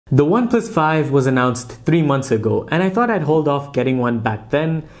The OnePlus 5 was announced 3 months ago, and I thought I'd hold off getting one back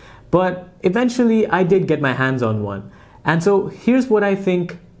then, but eventually I did get my hands on one. And so here's what I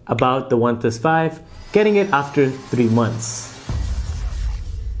think about the OnePlus 5, getting it after 3 months.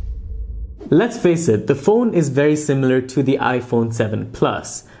 Let's face it, the phone is very similar to the iPhone 7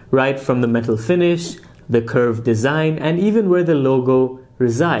 Plus, right from the metal finish, the curved design, and even where the logo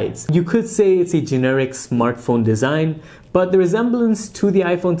resides. You could say it's a generic smartphone design, but the resemblance to the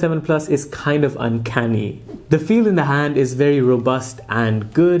iPhone 7 Plus is kind of uncanny. The feel in the hand is very robust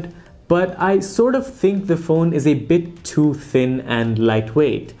and good, but I sort of think the phone is a bit too thin and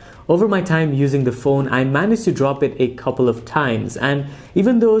lightweight. Over my time using the phone, I managed to drop it a couple of times, and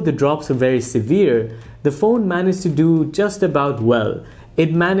even though the drops were very severe, the phone managed to do just about well.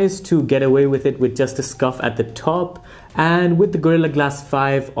 It managed to get away with it with just a scuff at the top, and with the Gorilla Glass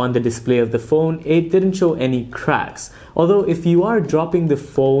 5 on the display of the phone, it didn't show any cracks. Although if you are dropping the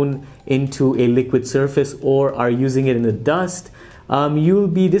phone into a liquid surface or are using it in the dust, you'll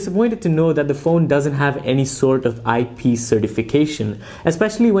be disappointed to know that the phone doesn't have any sort of IP certification,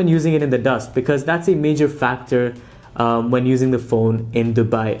 especially when using it in the dust, because that's a major factor when using the phone in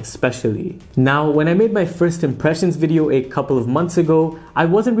Dubai especially. Now, when I made my first impressions video a couple of months ago, I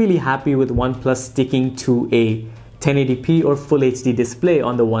wasn't really happy with OnePlus sticking to a 1080p or Full HD display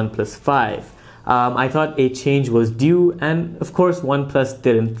on the OnePlus 5. I thought a change was due, and of course OnePlus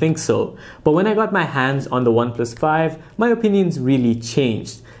didn't think so. But when I got my hands on the OnePlus 5, my opinions really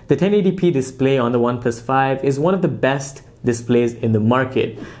changed. The 1080p display on the OnePlus 5 is one of the best displays in the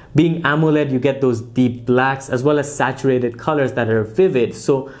market. Being AMOLED, you get those deep blacks as well as saturated colors that are vivid.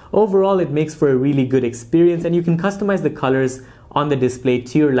 So overall, it makes for a really good experience, and you can customize the colors on the display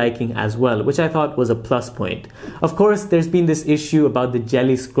to your liking as well, which I thought was a plus point. Of course, there's been this issue about the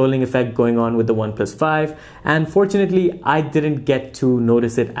jelly scrolling effect going on with the OnePlus 5, and fortunately, I didn't get to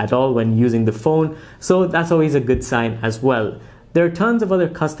notice it at all when using the phone, so that's always a good sign as well. There are tons of other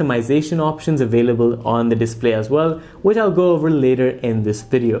customization options available on the display as well, which I'll go over later in this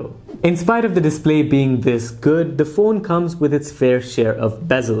video. In spite of the display being this good, the phone comes with its fair share of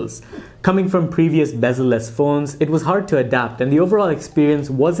bezels. Coming from previous bezel-less phones, it was hard to adapt, and the overall experience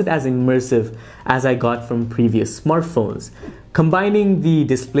wasn't as immersive as I got from previous smartphones. Combining the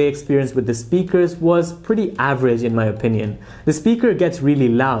display experience with the speakers was pretty average in my opinion. The speaker gets really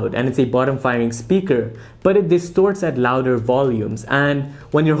loud, and it's a bottom-firing speaker, but it distorts at louder volumes, and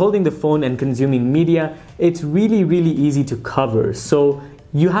when you're holding the phone and consuming media, it's really easy to cover. So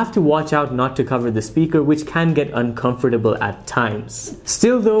you have to watch out not to cover the speaker, which can get uncomfortable at times.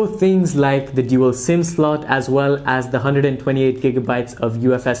 Still though, things like the dual SIM slot as well as the 128GB of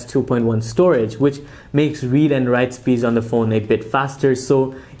UFS 2.1 storage, which makes read and write speeds on the phone a bit faster,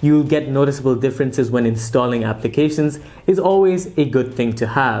 so you'll get noticeable differences when installing applications, is always a good thing to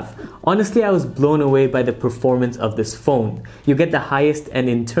have. Honestly, I was blown away by the performance of this phone. You get the highest end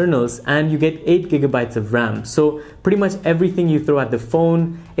internals and you get 8GB of RAM, so pretty much everything you throw at the phone,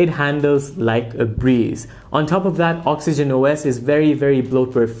 it handles like a breeze. On top of that, Oxygen OS is very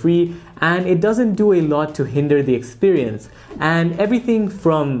bloatware free, and it doesn't do a lot to hinder the experience. And everything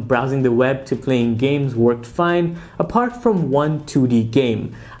from browsing the web to playing games worked fine, apart from one 2D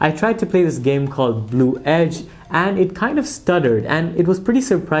game. I tried to play this game called Blue Edge, and it kind of stuttered, and it was pretty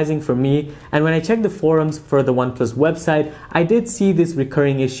surprising for me. And when I checked the forums for the OnePlus website, I did see this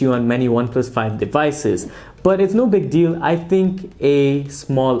recurring issue on many OnePlus 5 devices. But it's no big deal. I think a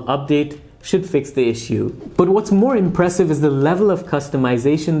small update should fix the issue. But what's more impressive is the level of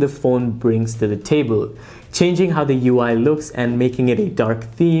customization the phone brings to the table. Changing how the UI looks and making it a dark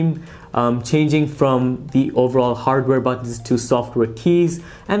theme, changing from the overall hardware buttons to software keys,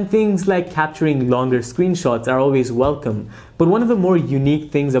 and things like capturing longer screenshots are always welcome. But one of the more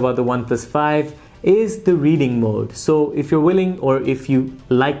unique things about the OnePlus 5 is the reading mode. So if you're willing, or if you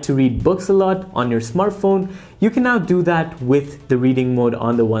like to read books a lot on your smartphone, you can now do that with the reading mode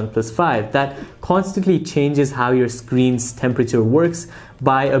on the OnePlus 5 that constantly changes how your screen's temperature works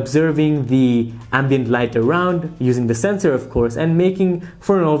by observing the ambient light around, using the sensor of course, and making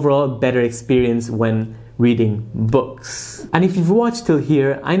for an overall better experience when reading books. And if you've watched till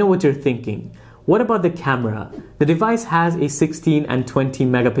here, I know what you're thinking. What about the camera? The device has a 16 and 20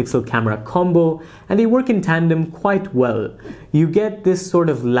 megapixel camera combo, and they work in tandem quite well. You get this sort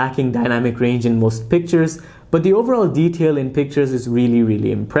of lacking dynamic range in most pictures, but the overall detail in pictures is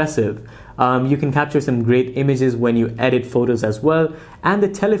really impressive. You can capture some great images when you edit photos as well, and the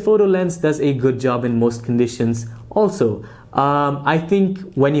telephoto lens does a good job in most conditions also. I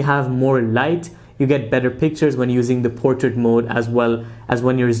think when you have more light, You get better pictures when using the portrait mode as well as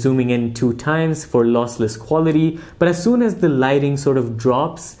when you're zooming in 2 times for lossless quality. But as soon as the lighting sort of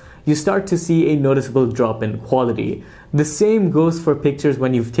drops, you start to see a noticeable drop in quality. The same goes for pictures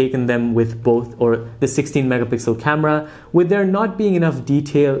when you've taken them with both or the 16 megapixel camera, with there not being enough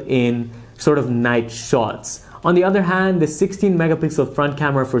detail in sort of night shots. On the other hand, the 16 megapixel front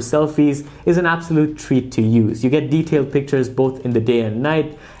camera for selfies is an absolute treat to use. You get detailed pictures both in the day and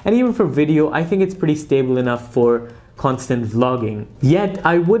night, and even for video, I think it's pretty stable enough for constant vlogging. Yet,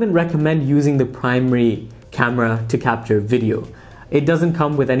 I wouldn't recommend using the primary camera to capture video. It doesn't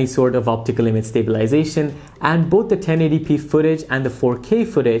come with any sort of optical image stabilization, and both the 1080p footage and the 4K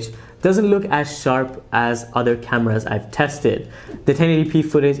footage doesn't look as sharp as other cameras I've tested. The 1080p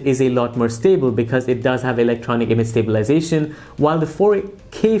footage is a lot more stable because it does have electronic image stabilization, while the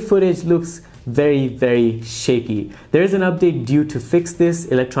 4K footage looks very shaky. There is an update due to fix this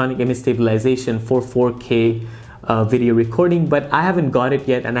electronic image stabilization for 4K video recording, but I haven't got it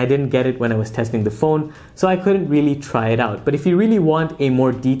yet, and I didn't get it when I was testing the phone, so I couldn't really try it out. But if you really want a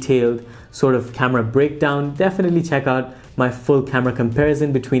more detailed sort of camera breakdown, definitely check out my full camera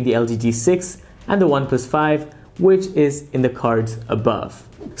comparison between the LG G6 and the OnePlus 5, which is in the cards above.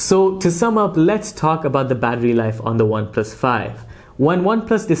 So to sum up, let's talk about the battery life on the OnePlus 5. When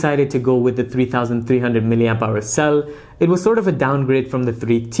OnePlus decided to go with the 3300 mAh cell, it was sort of a downgrade from the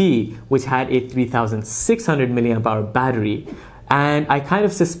 3T, which had a 3600 mAh battery. And I kind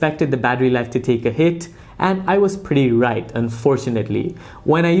of suspected the battery life to take a hit, and I was pretty right, unfortunately.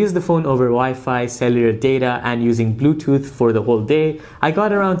 When I used the phone over Wi-Fi, cellular data, and using Bluetooth for the whole day, I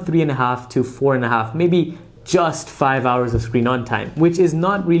got around 3.5 to 4.5, maybe just 5 hours of screen on time, which is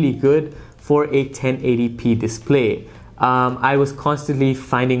not really good for a 1080p display. I was constantly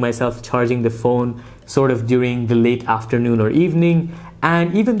finding myself charging the phone sort of during the late afternoon or evening,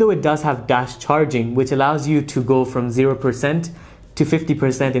 and even though it does have dash charging, which allows you to go from 0% to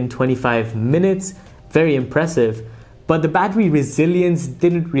 50% in 25 minutes, very impressive, but the battery resilience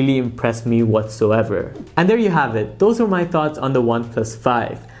didn't really impress me whatsoever. And there you have it. Those are my thoughts on the OnePlus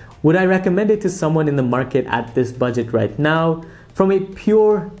 5. Would I recommend it to someone in the market at this budget right now? From a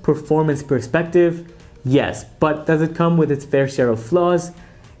pure performance perspective, yes, but does it come with its fair share of flaws?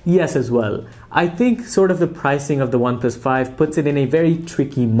 Yes as well. I think sort of the pricing of the OnePlus 5 puts it in a very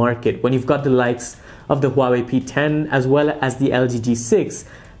tricky market when you've got the likes of the Huawei P10 as well as the LG G6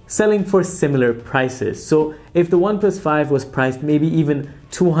 selling for similar prices. So if the OnePlus 5 was priced maybe even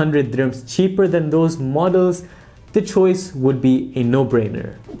 200 dirhams cheaper than those models, the choice would be a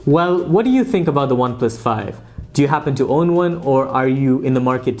no-brainer. Well, what do you think about the OnePlus 5? Do you happen to own one, or are you in the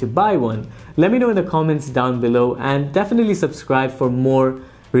market to buy one? Let me know in the comments down below, and definitely subscribe for more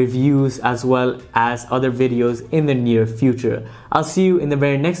reviews as well as other videos in the near future. I'll see you in the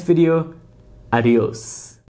very next video. Adios.